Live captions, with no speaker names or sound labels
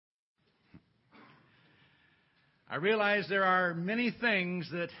I realize there are many things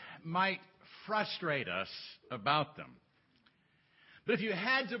that might frustrate us about them. But if you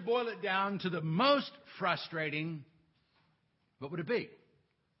had to boil it down to the most frustrating, what would it be?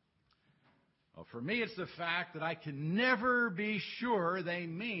 Well, for me, it's the fact that I can never be sure they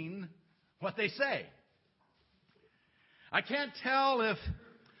mean what they say. I can't tell if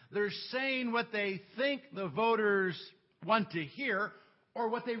they're saying what they think the voters want to hear or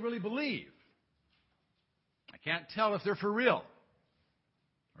what they really believe. I can't tell if they're for real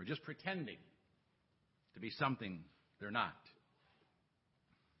or just pretending to be something they're not.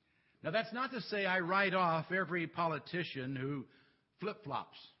 Now, that's not to say I write off every politician who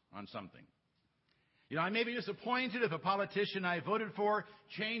flip-flops on something. I may be disappointed if a politician I voted for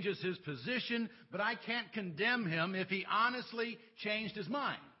changes his position, but I can't condemn him if he honestly changed his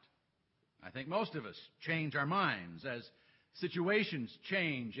mind. I think most of us change our minds as situations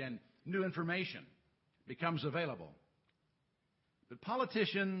change and new information becomes available. But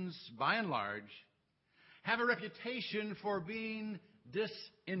politicians, by and large, have a reputation for being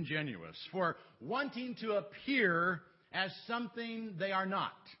disingenuous, for wanting to appear as something they are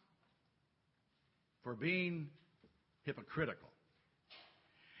not, for being hypocritical.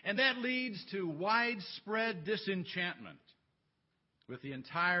 And that leads to widespread disenchantment with the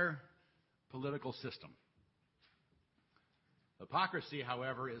entire political system. Hypocrisy,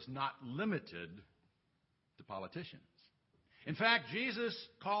 however, is not limited to politicians. In fact, Jesus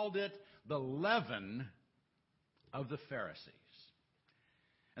called it the leaven of the Pharisees.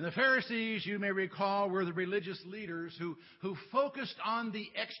 And the Pharisees, you may recall, were the religious leaders who focused on the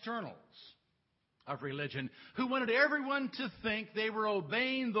externals of religion, who wanted everyone to think they were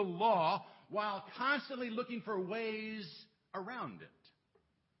obeying the law while constantly looking for ways around it.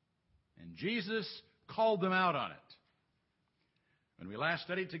 And Jesus called them out on it. When we last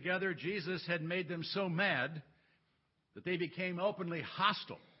studied together, Jesus had made them so mad that they became openly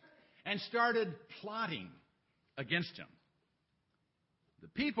hostile and started plotting against him. The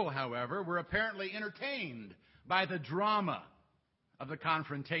people, however, were apparently entertained by the drama of the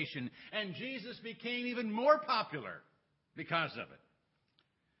confrontation, and Jesus became even more popular because of it.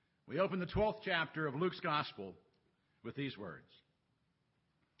 We open the 12th chapter of Luke's Gospel with these words.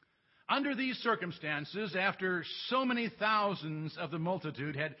 Under these circumstances, after so many thousands of the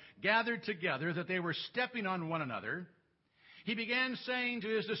multitude had gathered together that they were stepping on one another, he began saying to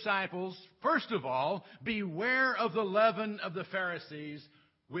his disciples, first of all, beware of the leaven of the Pharisees,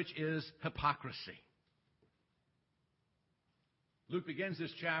 which is hypocrisy. Luke begins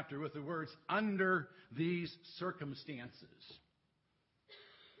this chapter with the words, under these circumstances.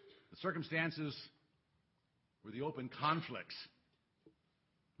 The circumstances were the open conflicts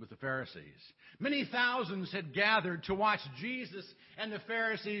with the Pharisees. Many thousands had gathered to watch Jesus and the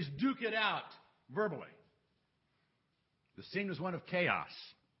Pharisees duke it out verbally. The scene was one of chaos,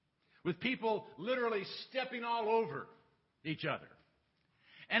 with people literally stepping all over each other.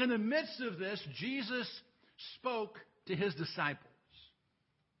 And in the midst of this, Jesus spoke to his disciples.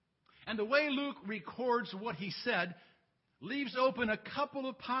 And the way Luke records what he said leaves open a couple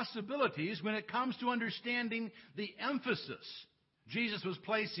of possibilities when it comes to understanding the emphasis Jesus was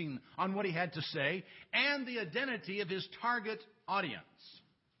placing on what he had to say and the identity of his target audience.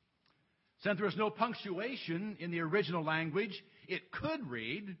 Since there was no punctuation in the original language, it could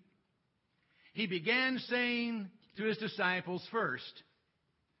read, he began saying to his disciples first,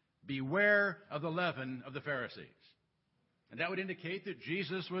 beware of the leaven of the Pharisees. And that would indicate that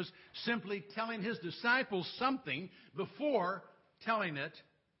Jesus was simply telling his disciples something before telling it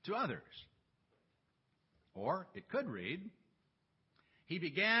to others. Or it could read, he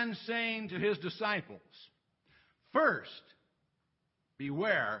began saying to his disciples, first,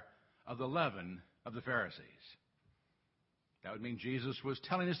 beware of the leaven of the Pharisees. That would mean Jesus was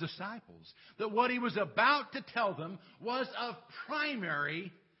telling his disciples that what he was about to tell them was of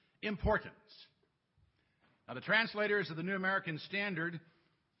primary importance. Now, the translators of the New American Standard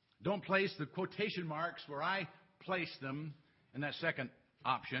don't place the quotation marks where I place them in that second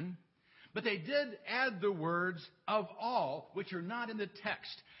option. But they did add the words of all, which are not in the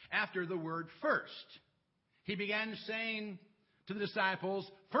text, after the word first. He began saying to the disciples,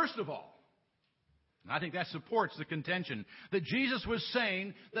 first of all. And I think that supports the contention that Jesus was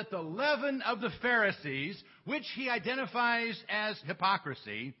saying that the leaven of the Pharisees, which he identifies as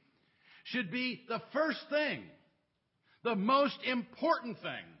hypocrisy, should be the first thing, the most important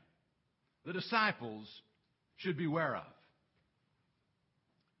thing the disciples should beware of.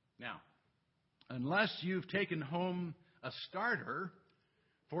 Now, unless you've taken home a starter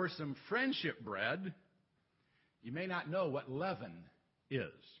for some friendship bread, you may not know what leaven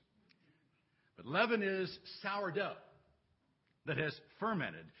is. But leaven is sourdough that has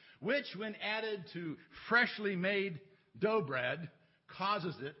fermented, which, when added to freshly made dough bread,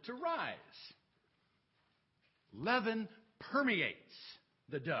 causes it to rise. Leaven permeates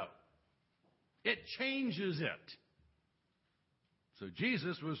the dough. It changes it. So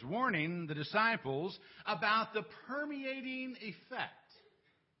Jesus was warning the disciples about the permeating effect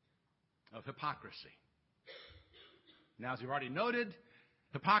of hypocrisy. Now, as we've already noted,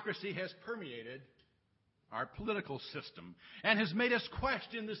 hypocrisy has permeated our political system and has made us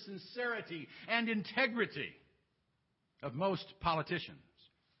question the sincerity and integrity of most politicians.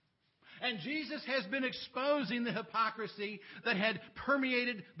 And Jesus has been exposing the hypocrisy that had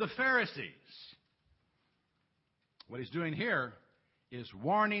permeated the Pharisees. What he's doing here is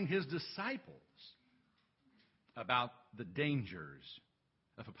warning his disciples about the dangers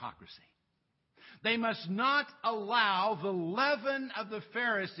of hypocrisy. They must not allow the leaven of the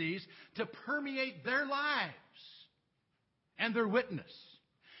Pharisees to permeate their lives and their witness,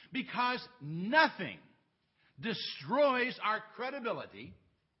 because nothing destroys our credibility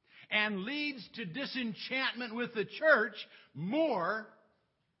and leads to disenchantment with the church more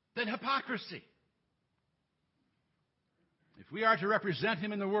than hypocrisy. If we are to represent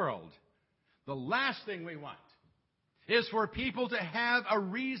him in the world, the last thing we want is for people to have a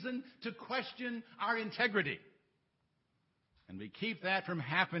reason to question our integrity. And we keep that from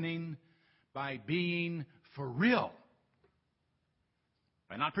happening by being for real,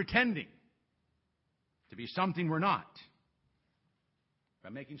 by not pretending to be something we're not, by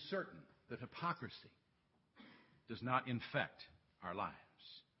making certain that hypocrisy does not infect our lives.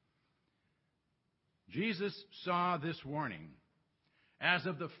 Jesus saw this warning as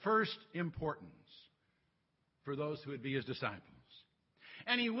of the first importance for those who would be his disciples.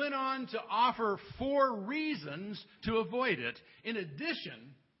 And he went on to offer 4 reasons to avoid it, in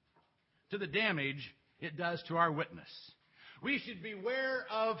addition to the damage it does to our witness. We should beware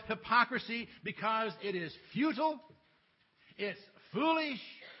of hypocrisy because it is futile, it's foolish,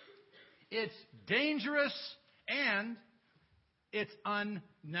 it's dangerous, and it's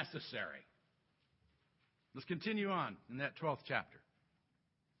unnecessary. Let's continue on in that 12th chapter.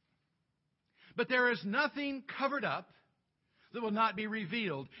 But there is nothing covered up that will not be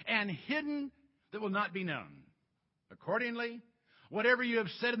revealed, and hidden that will not be known. Accordingly, whatever you have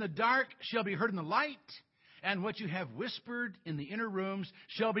said in the dark shall be heard in the light, and what you have whispered in the inner rooms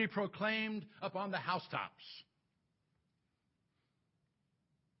shall be proclaimed upon the housetops.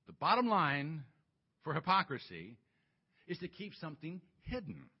 The bottom line for hypocrisy is to keep something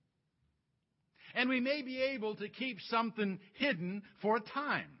hidden. And we may be able to keep something hidden for a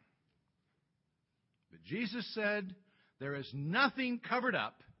time. But Jesus said, there is nothing covered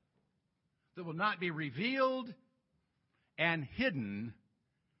up that will not be revealed, and hidden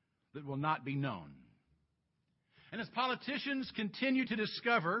that will not be known. And as politicians continue to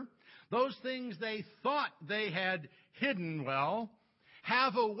discover those things they thought they had hidden well,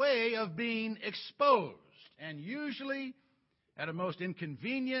 have a way of being exposed, and usually at a most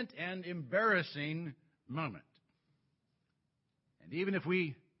inconvenient and embarrassing moment. And even if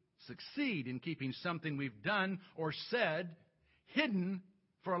we succeed in keeping something we've done or said hidden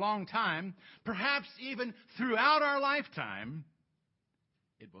for a long time, perhaps even throughout our lifetime,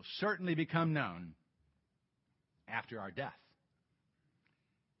 it will certainly become known after our death.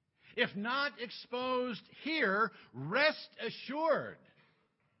 If not exposed here, rest assured,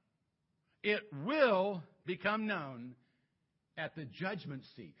 it will become known at the judgment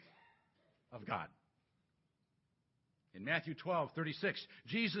seat of God. In Matthew 12:36,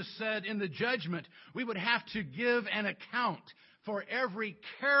 Jesus said, in the judgment, we would have to give an account for every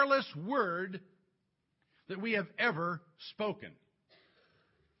careless word that we have ever spoken.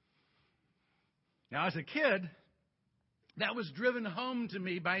 Now, as a kid, that was driven home to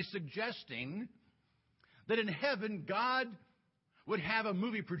me by suggesting that in heaven, God would have a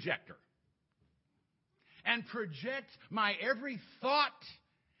movie projector and project my every thought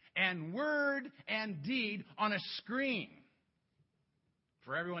and word and deed on a screen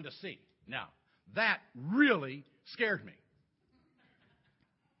for everyone to see. Now, that really scared me.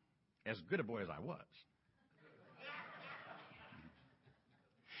 As good a boy as I was.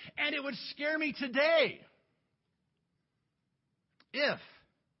 And it would scare me today if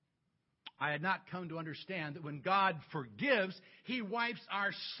I had not come to understand that when God forgives, He wipes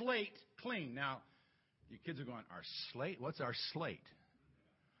our slate clean. Now, you kids are going, our slate? What's our slate?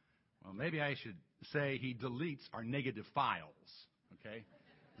 Well, maybe I should say He deletes our negative files. Okay?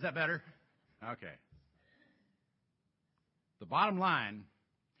 Is that better? Okay. The bottom line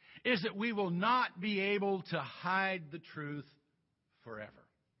is that we will not be able to hide the truth forever.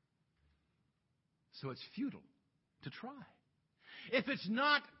 So it's futile to try. If it's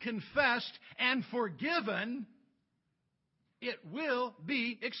not confessed and forgiven, it will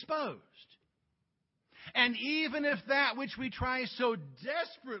be exposed. And even if that which we try so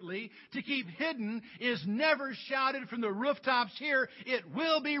desperately to keep hidden is never shouted from the rooftops here, it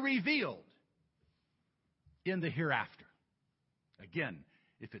will be revealed in the hereafter. Again,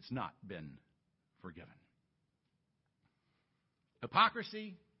 if it's not been forgiven.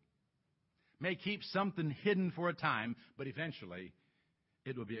 Hypocrisy may keep something hidden for a time, but eventually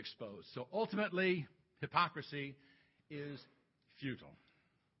it will be exposed. So ultimately, hypocrisy is futile.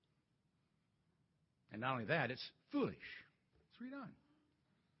 And not only that, it's foolish. Let's read on.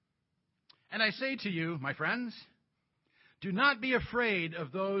 And I say to you, my friends, do not be afraid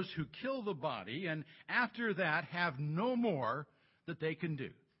of those who kill the body, and after that have no more that they can do.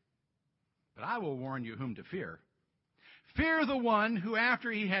 But I will warn you whom to fear. Fear the one who,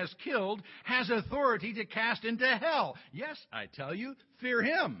 after he has killed, has authority to cast into hell. Yes, I tell you, fear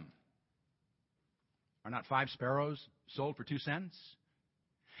him. Are not 5 sparrows sold for 2 cents?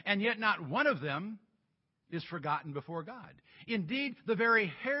 And yet not one of them is forgotten before God. Indeed, the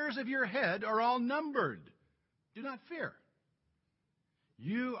very hairs of your head are all numbered. Do not fear.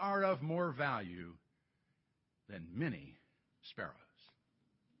 You are of more value than many sparrows.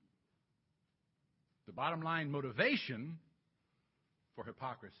 The bottom line motivation for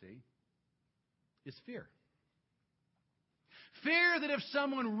hypocrisy is fear. Fear that if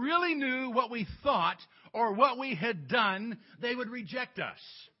someone really knew what we thought or what we had done, they would reject us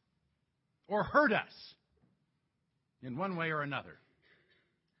or hurt us in one way or another.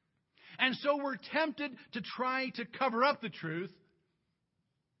 And so we're tempted to try to cover up the truth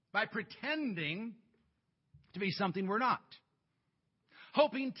by pretending to be something we're not,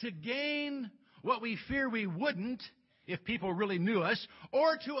 hoping to gain what we fear we wouldn't if people really knew us,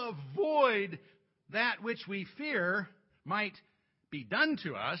 or to avoid that which we fear might be done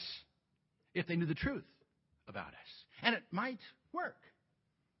to us if they knew the truth about us. And it might work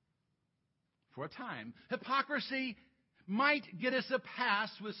for a time. Hypocrisy might get us a pass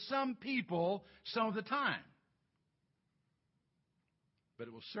with some people some of the time. But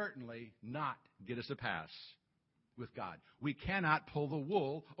it will certainly not get us a pass with God. We cannot pull the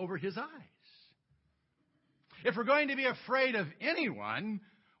wool over his eyes. If we're going to be afraid of anyone,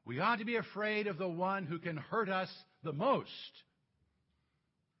 we ought to be afraid of the one who can hurt us the most.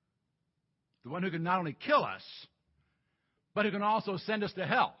 The one who can not only kill us, but who can also send us to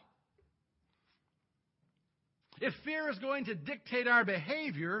hell. If fear is going to dictate our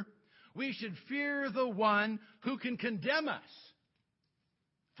behavior, we should fear the one who can condemn us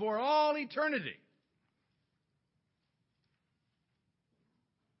for all eternity.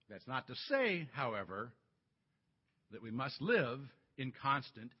 That's not to say, however, that we must live in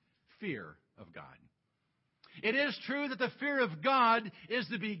constant fear of God. It is true that the fear of God is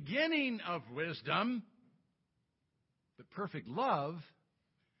the beginning of wisdom, but perfect love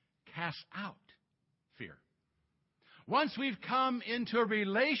casts out fear. Once we've come into a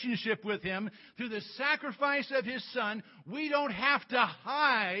relationship with him through the sacrifice of his Son, we don't have to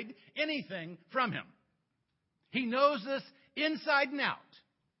hide anything from him. He knows us inside and out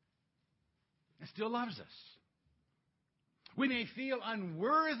and still loves us. We may feel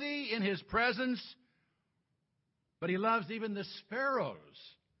unworthy in his presence, but he loves even the sparrows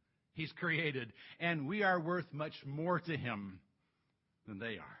he's created, and we are worth much more to him than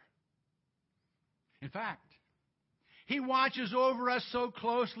they are. In fact, he watches over us so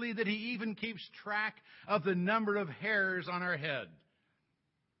closely that he even keeps track of the number of hairs on our head.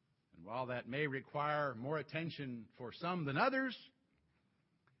 And while that may require more attention for some than others,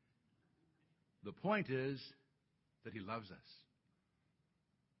 the point is that he loves us.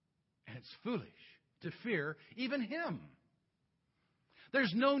 And it's foolish to fear even him.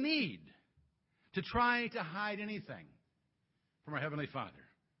 There's no need to try to hide anything from our Heavenly Father.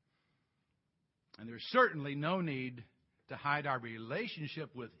 And there's certainly no need to hide our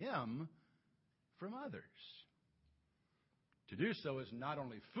relationship with him from others. To do so is not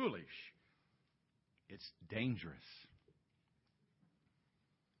only foolish, it's dangerous.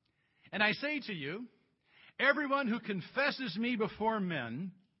 And I say to you, everyone who confesses me before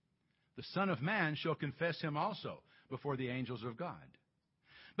men, the Son of Man shall confess him also before the angels of God.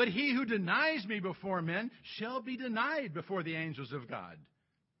 But he who denies me before men shall be denied before the angels of God.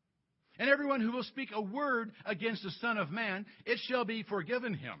 And everyone who will speak a word against the Son of Man, it shall be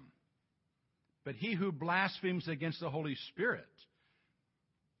forgiven him. But he who blasphemes against the Holy Spirit,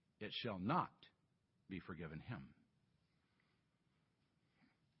 it shall not be forgiven him.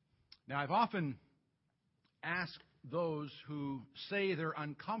 Now, I've often asked those who say they're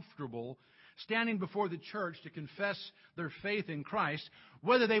uncomfortable standing before the church to confess their faith in Christ,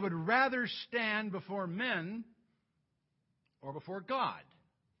 whether they would rather stand before men or before God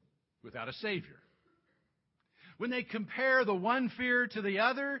without a Savior. When they compare the one fear to the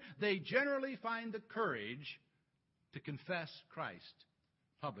other, they generally find the courage to confess Christ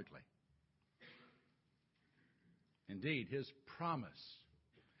publicly. Indeed, His promise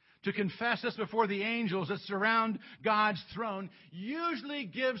to confess us before the angels that surround God's throne usually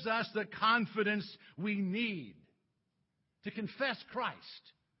gives us the confidence we need to confess Christ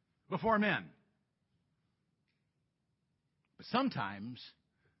before men. But sometimes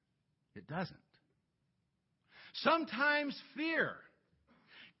it doesn't. Sometimes fear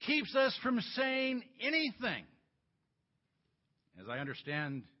keeps us from saying anything. As I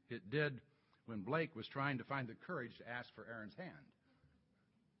understand, it did when Blake was trying to find the courage to ask for Aaron's hand.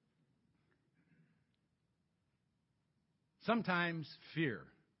 Sometimes fear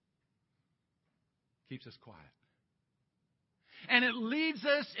keeps us quiet. And it leads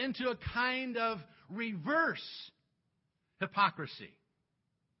us into a kind of reverse hypocrisy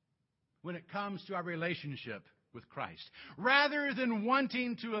when it comes to our relationship with Christ. Rather than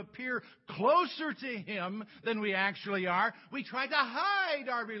wanting to appear closer to Him than we actually are, we try to hide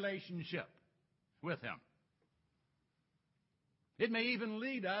our relationship with Him. It may even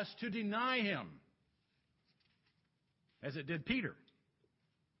lead us to deny Him, as it did Peter.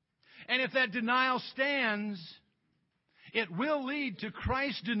 And if that denial stands, it will lead to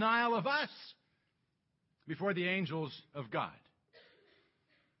Christ's denial of us before the angels of God.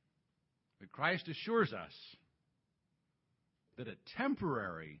 But Christ assures us that a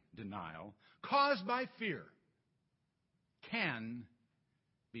temporary denial caused by fear can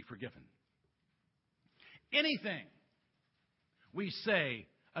be forgiven. Anything we say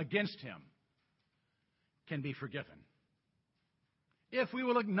against Him can be forgiven if we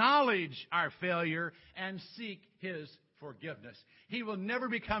will acknowledge our failure and seek His forgiveness. He will never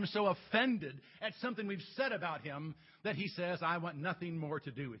become so offended at something we've said about Him that He says, I want nothing more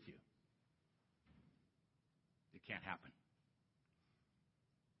to do with you. It can't happen.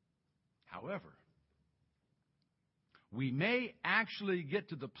 However, we may actually get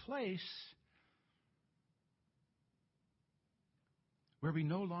to the place where we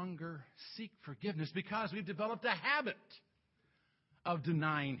no longer seek forgiveness because we've developed a habit of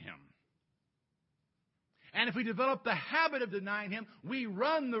denying Him. And if we develop the habit of denying Him, we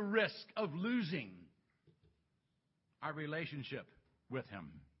run the risk of losing our relationship with Him.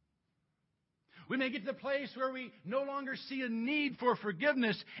 We may get to the place where we no longer see a need for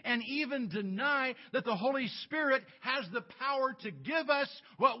forgiveness and even deny that the Holy Spirit has the power to give us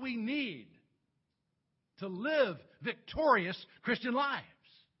what we need to live victorious Christian lives.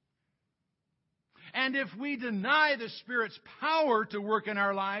 And if we deny the Spirit's power to work in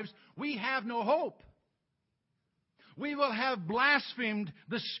our lives, we have no hope. We will have blasphemed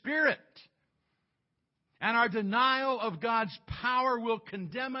the Spirit. And our denial of God's power will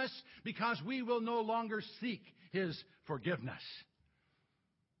condemn us because we will no longer seek His forgiveness.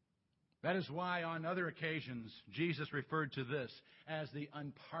 That is why on other occasions Jesus referred to this as the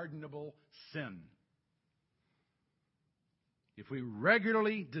unpardonable sin. If we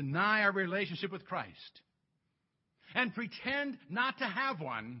regularly deny our relationship with Christ and pretend not to have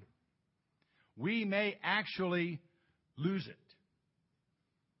one, we may actually lose it.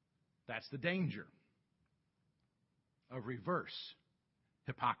 That's the danger of reverse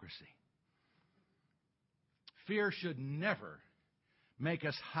hypocrisy. Fear should never make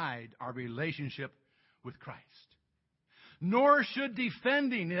us hide our relationship with Christ. Nor should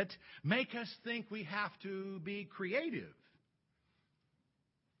defending it make us think we have to be creative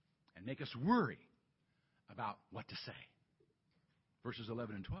and make us worry about what to say. Verses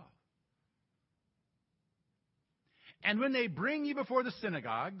 11 and 12. And when they bring you before the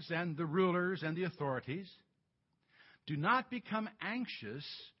synagogues and the rulers and the authorities, do not become anxious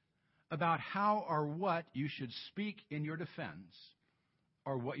about how or what you should speak in your defense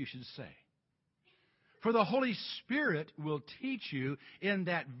or what you should say. For the Holy Spirit will teach you in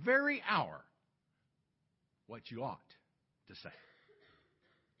that very hour what you ought to say.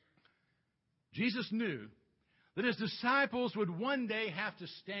 Jesus knew that His disciples would one day have to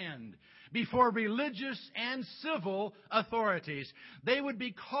stand before religious and civil authorities. They would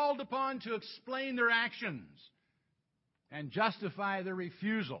be called upon to explain their actions and justify their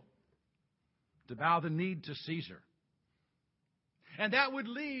refusal to bow the knee to Caesar. And that would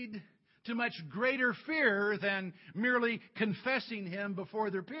lead to much greater fear than merely confessing Him before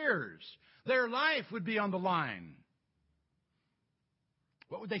their peers. Their life would be on the line.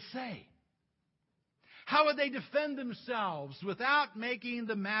 What would they say? How would they defend themselves without making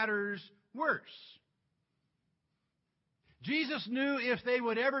the matters worse? Jesus knew if they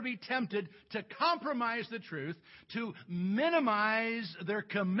would ever be tempted to compromise the truth, to minimize their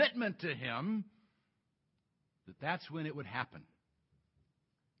commitment to Him, that's when it would happen.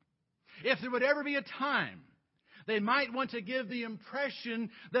 If there would ever be a time they might want to give the impression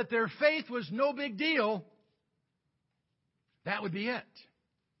that their faith was no big deal, that would be it.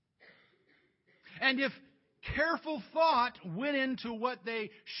 And if careful thought went into what they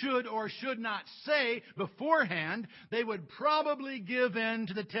should or should not say beforehand, they would probably give in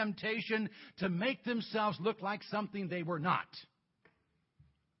to the temptation to make themselves look like something they were not.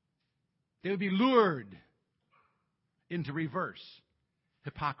 They would be lured into reverse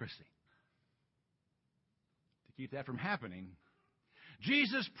hypocrisy. To keep that from happening,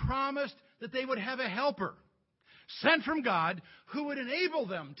 Jesus promised that they would have a helper sent from God who would enable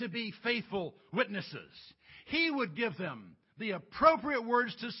them to be faithful witnesses. He would give them the appropriate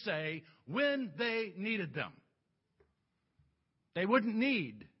words to say when they needed them. They wouldn't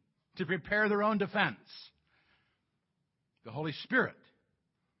need to prepare their own defense. The Holy Spirit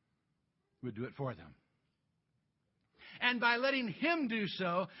would do it for them. And by letting Him do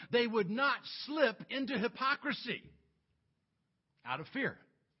so, they would not slip into hypocrisy out of fear.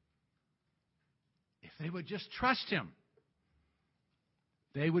 If they would just trust Him,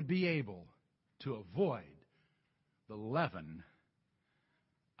 they would be able to avoid the leaven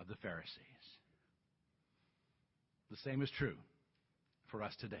of the Pharisees. The same is true for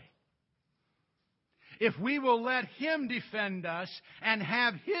us today. If we will let Him defend us and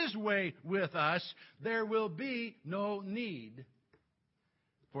have His way with us, there will be no need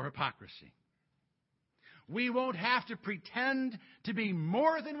for hypocrisy. We won't have to pretend to be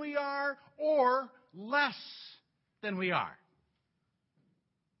more than we are or less than we are.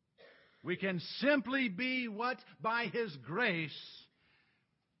 We can simply be what, by His grace,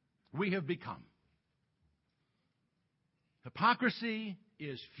 we have become. Hypocrisy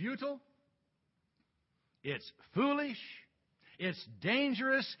is futile, it's foolish, it's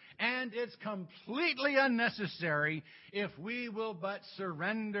dangerous, and it's completely unnecessary if we will but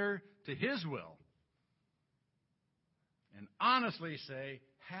surrender to His will and honestly say,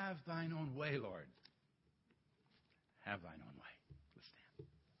 have Thine own way, Lord. Have Thine own way.